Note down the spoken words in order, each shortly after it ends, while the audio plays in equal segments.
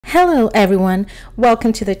Hello everyone,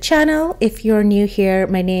 welcome to the channel. If you're new here,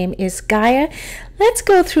 my name is Gaia. Let's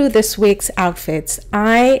go through this week's outfits.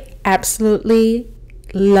 I absolutely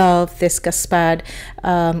love this Gaspard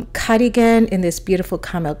cardigan in this beautiful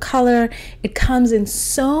camel color. It comes in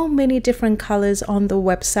so many different colors on the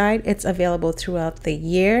website. It's available throughout the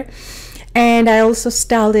year. And I also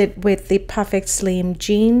styled it with the perfect slim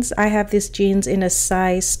jeans. I have these jeans in a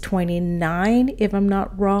size 29 if I'm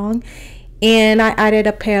not wrong. And I added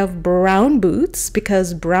a pair of brown boots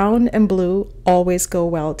because brown and blue always go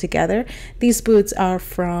well together. These boots are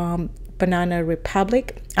from Banana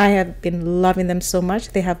Republic. I have been loving them so much.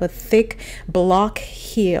 They have a thick block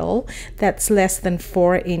heel that's less than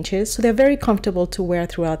 4 inches, so they're very comfortable to wear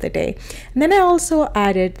throughout the day. And then I also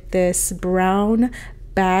added this brown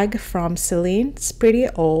bag from Celine. It's pretty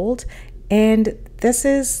old, and this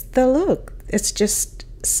is the look. It's just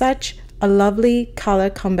such a lovely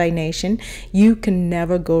color combination. You can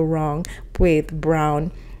never go wrong with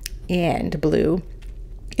brown and blue.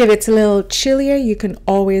 If it's a little chillier, you can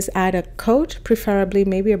always add a coat, preferably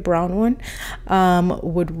maybe a brown one,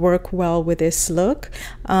 would work well with this look.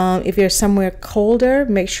 If you're somewhere colder,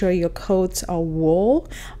 make sure your coats are wool,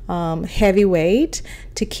 heavyweight,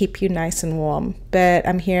 to keep you nice and warm. But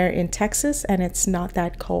I'm here in Texas and it's not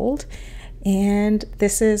that cold, and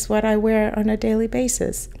this is what I wear on a daily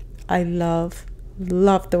basis. I love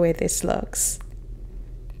the way this looks.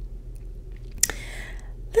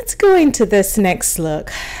 Let's go into this next look.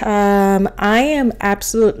 I am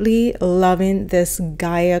absolutely loving this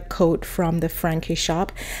GAIA coat from the Frankie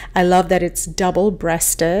shop. I love that it's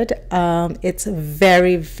double-breasted. It's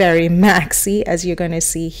very maxi, as you're going to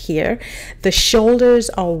see here. The shoulders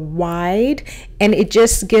are wide and it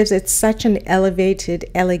just gives it such an elevated,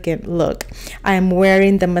 elegant look. I am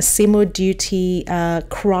wearing the Massimo Dutti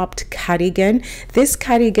cropped cardigan. These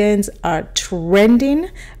cardigans are trending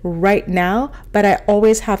right now, but I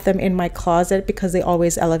always have them in my closet because they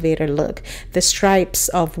always elevate a look. The stripes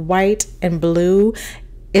of white and blue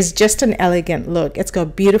is just an elegant look. It's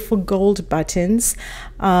got beautiful gold buttons,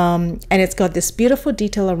 and it's got this beautiful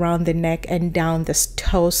detail around the neck and down this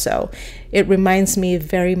torso. It reminds me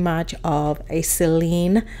very much of a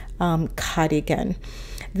Celine cardigan.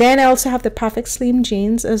 Then I also have the perfect slim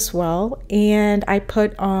jeans as well, and I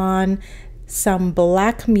put on some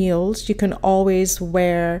black mules. You can always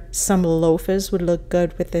wear some loafers, would look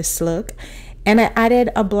good with this look. And I added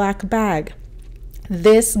a black bag.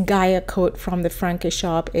 This GAIA coat from the Frankie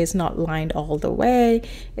shop is not lined all the way.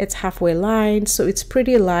 It's halfway lined, so it's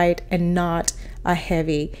pretty light and not a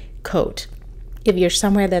heavy coat. If you're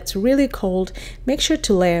somewhere that's really cold, make sure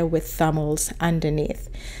to layer with thermals underneath.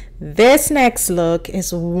 This next look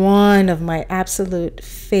is one of my absolute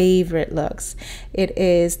favorite looks. It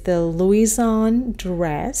is the LOUISON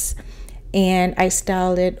dress, and I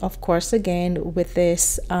styled it, of course, again with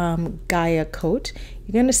this GAIA coat.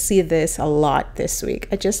 You're going to see this a lot this week.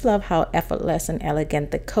 I just love how effortless and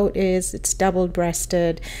elegant the coat is. It's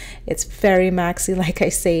double-breasted. It's very maxi, like I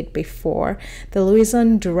said before. The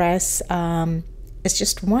LOUISON dress it's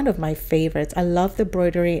just one of my favorites. I love the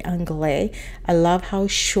broderie anglais. I love how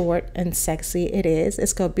short and sexy it is.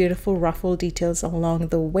 It's got beautiful ruffle details along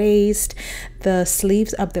the waist. The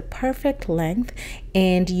sleeves are the perfect length,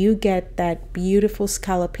 and you get that beautiful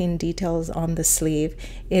scalloping details on the sleeve.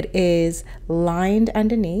 It is lined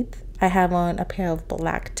underneath. I have on a pair of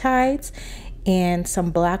black tights and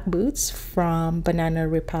some black boots from Banana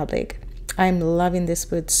Republic. I'm loving this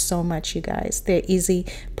boot so much, you guys. They're easy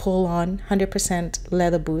pull on, 100%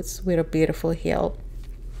 leather boots with a beautiful heel.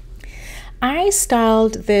 I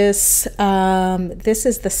styled this, this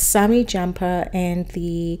is the Sami jumper and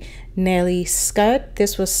the NAELLE skirt.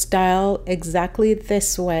 This was styled exactly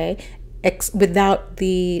this way, without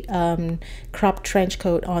the cropped trench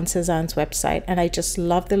coat on Sezane's website, and I just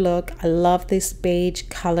love the look. I love this beige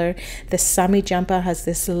color. The Sami jumper has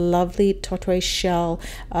this lovely tortoise shell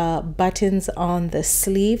buttons on the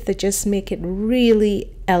sleeve that just make it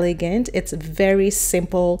really elegant. It's a very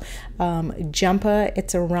simple jumper.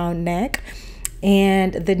 It's a round neck,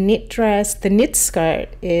 and the knit dress, the knit skirt,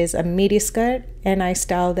 is a midi skirt, and I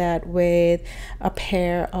styled that with a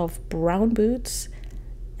pair of brown boots,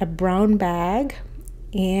 a brown bag,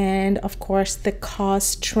 and of course the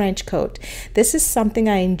COS trench coat. This is something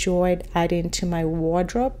I enjoyed adding to my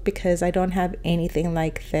wardrobe because I don't have anything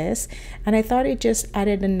like this, and I thought it just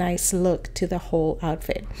added a nice look to the whole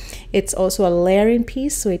outfit. It's also a layering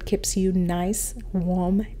piece, so it keeps you nice,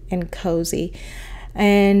 warm, and cozy.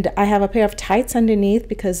 And I have a pair of tights underneath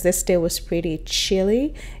because this day was pretty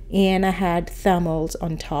chilly, and I had thermals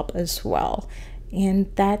on top as well.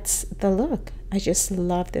 And that's the look. I just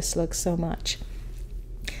love this look so much.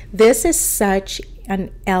 This is such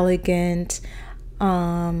an elegant,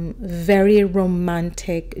 very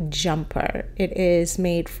romantic jumper. It is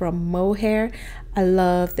made from mohair. I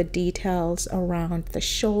love the details around the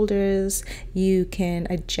shoulders. You can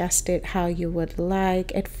adjust it how you would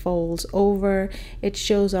like. It folds over. It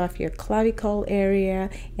shows off your clavicle area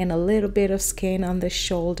and a little bit of skin on the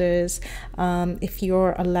shoulders. If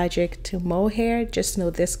you're allergic to mohair, just know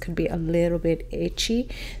this could be a little bit itchy.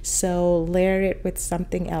 So layer it with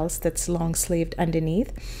something else that's long sleeved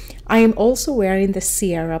underneath. I am also wearing the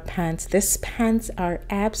CIARA pants. These pants are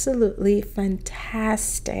absolutely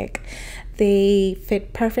fantastic. They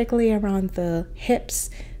fit perfectly around the hips,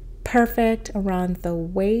 perfect around the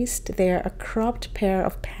waist. They're a cropped pair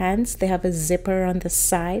of pants. They have a zipper on the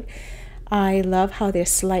side. I love how they're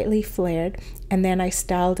slightly flared, and then I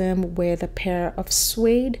styled them with a pair of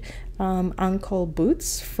suede ankle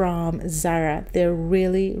boots from Zara. They're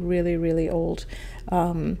really old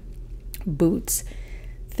boots.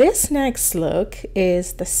 This next look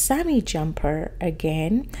is the Sami jumper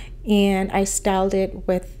again, and I styled it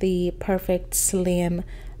with the perfect slim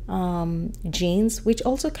jeans, which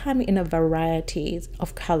also come in a variety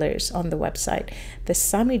of colors on the website. The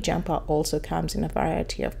Sami jumper also comes in a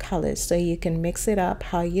variety of colors, so you can mix it up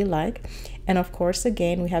how you like. And of course,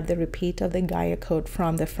 again, we have the repeat of the GAIA coat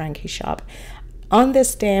from the Frankie shop. On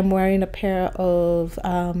this day, I'm wearing a pair of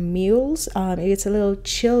mules. It's a little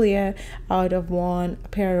chillier out of one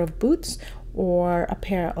pair of boots or a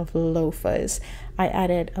pair of loafers. I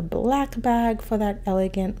added a black bag for that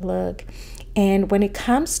elegant look. And when it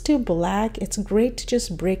comes to black, it's great to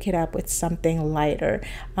just break it up with something lighter.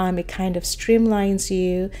 It kind of streamlines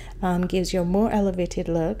you, gives you a more elevated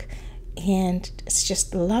look. And it's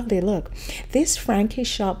just a lovely look. This Frankie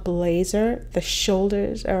shop blazer, the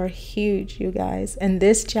shoulders are huge, you guys, and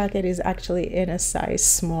this jacket is actually in a size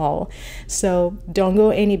small, so don't go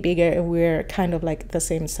any bigger. We're kind of like the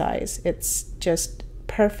same size. It's just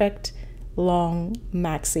perfect long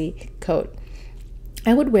maxi coat.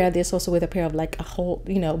 I would wear this also with a pair of like a whole,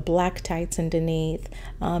 black tights underneath,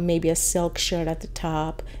 maybe a silk shirt at the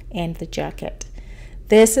top, and the jacket.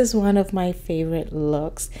 This is one of my favorite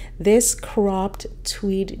looks. This cropped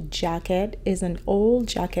tweed jacket is an old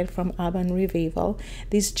jacket from Urban Revival.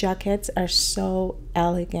 These jackets are so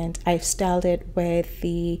elegant. I've styled it with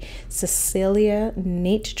the Cecilia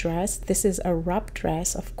knit dress. This is a wrap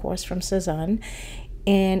dress, of course, from Sezane.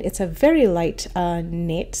 And it's a very light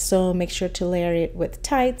knit, so make sure to layer it with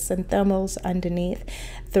tights and thermals underneath.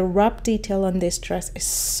 The wrap detail on this dress is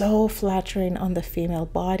so flattering on the female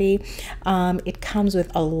body. It comes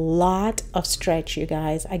with a lot of stretch, you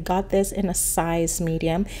guys. I got this in a size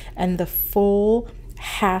medium, and the full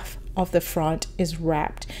half of the front is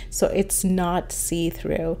wrapped, so it's not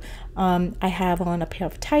see-through. I have on a pair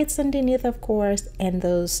of tights underneath, of course, and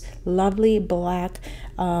those lovely black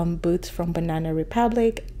boots from Banana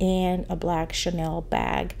Republic, and a black Chanel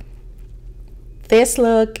bag. This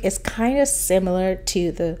look is kind of similar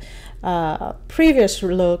to the previous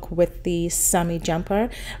look with the Sami jumper.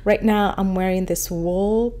 Right now I'm wearing this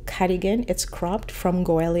wool cardigan. It's cropped from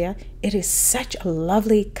GOELIA. It is such a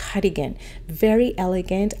lovely cardigan, very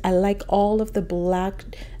elegant. I like all of the black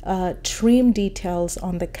trim details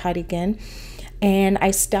on the cardigan. And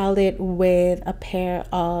I styled it with a pair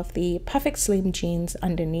of the Perfect Slim jeans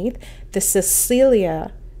underneath,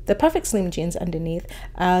 the Perfect Slim jeans underneath,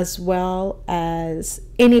 as well as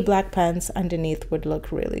any black pants underneath would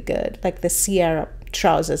look really good. Like the CIARA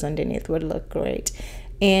trousers underneath would look great.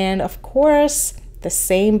 And of course, the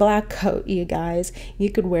same black coat, you guys.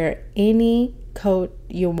 You could wear any coat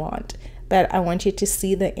you want. But I want you to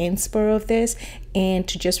see the inspo of this, and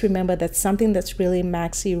to just remember that something that's really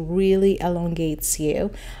maxi really elongates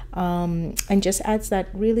you, and just adds that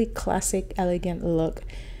really classic, elegant look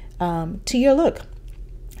to your look.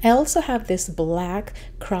 I also have this black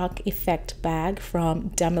croc effect bag from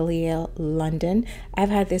NAELLE London. I've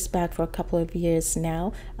had this bag for a couple of years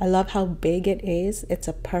now. I love how big it is. It's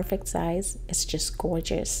a perfect size. It's just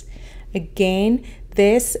gorgeous. Again,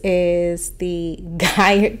 this is the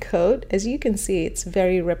GAIA coat. As you can see, it's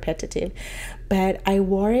very repetitive, but I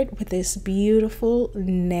wore it with this beautiful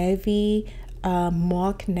navy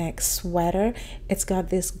mock neck sweater. It's got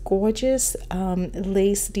this gorgeous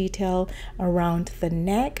lace detail around the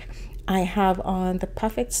neck. I have on the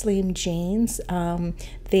Perfect Slim jeans.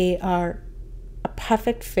 They are a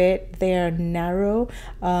perfect fit. They are narrow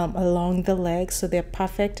along the legs, so they're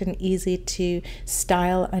perfect and easy to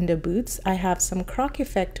style under boots. I have some croc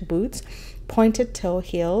effect boots, pointed toe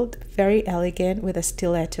heeled, very elegant with a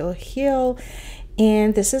stiletto heel,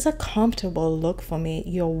 and this is a comfortable look for me.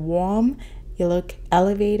 You're warm, You look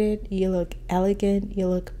elevated, you look elegant, you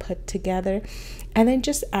look put together. And then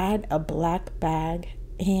just add a black bag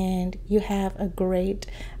and you have a great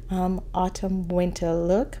autumn winter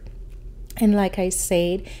look. And like I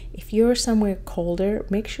said, if you're somewhere colder,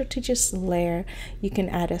 make sure to just layer. You can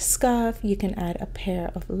add a scarf, you can add a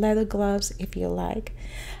pair of leather gloves if you like.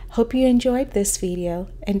 Hope you enjoyed this video.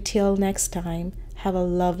 Until next time, have a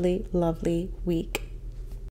lovely, lovely week.